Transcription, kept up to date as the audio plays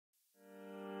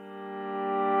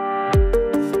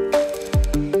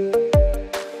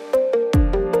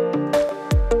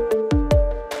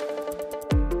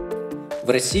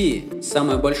России,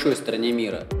 самой большой стране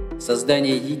мира,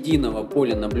 создание единого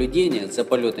поля наблюдения за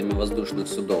полетами воздушных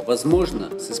судов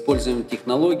возможно с использованием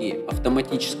технологии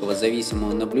автоматического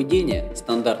зависимого наблюдения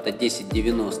стандарта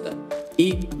 1090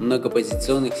 и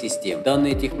многопозиционных систем.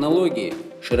 Данные технологии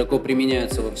широко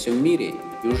применяются во всем мире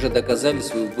и уже доказали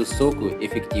свою высокую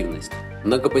эффективность.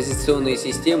 Многопозиционные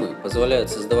системы позволяют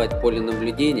создавать поле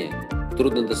наблюдения в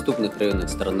труднодоступных районах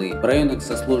страны, в районах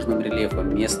со сложным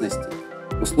рельефом местности,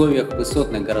 в условиях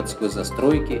высотной городской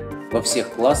застройки, во всех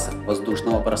классах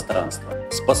воздушного пространства.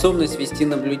 Способность вести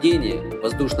наблюдение в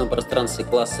воздушном пространстве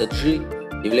класса G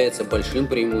является большим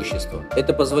преимуществом.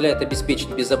 Это позволяет обеспечить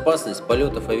безопасность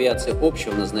полетов авиации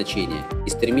общего назначения и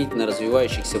стремительно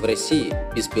развивающихся в России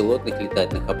беспилотных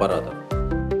летательных аппаратов.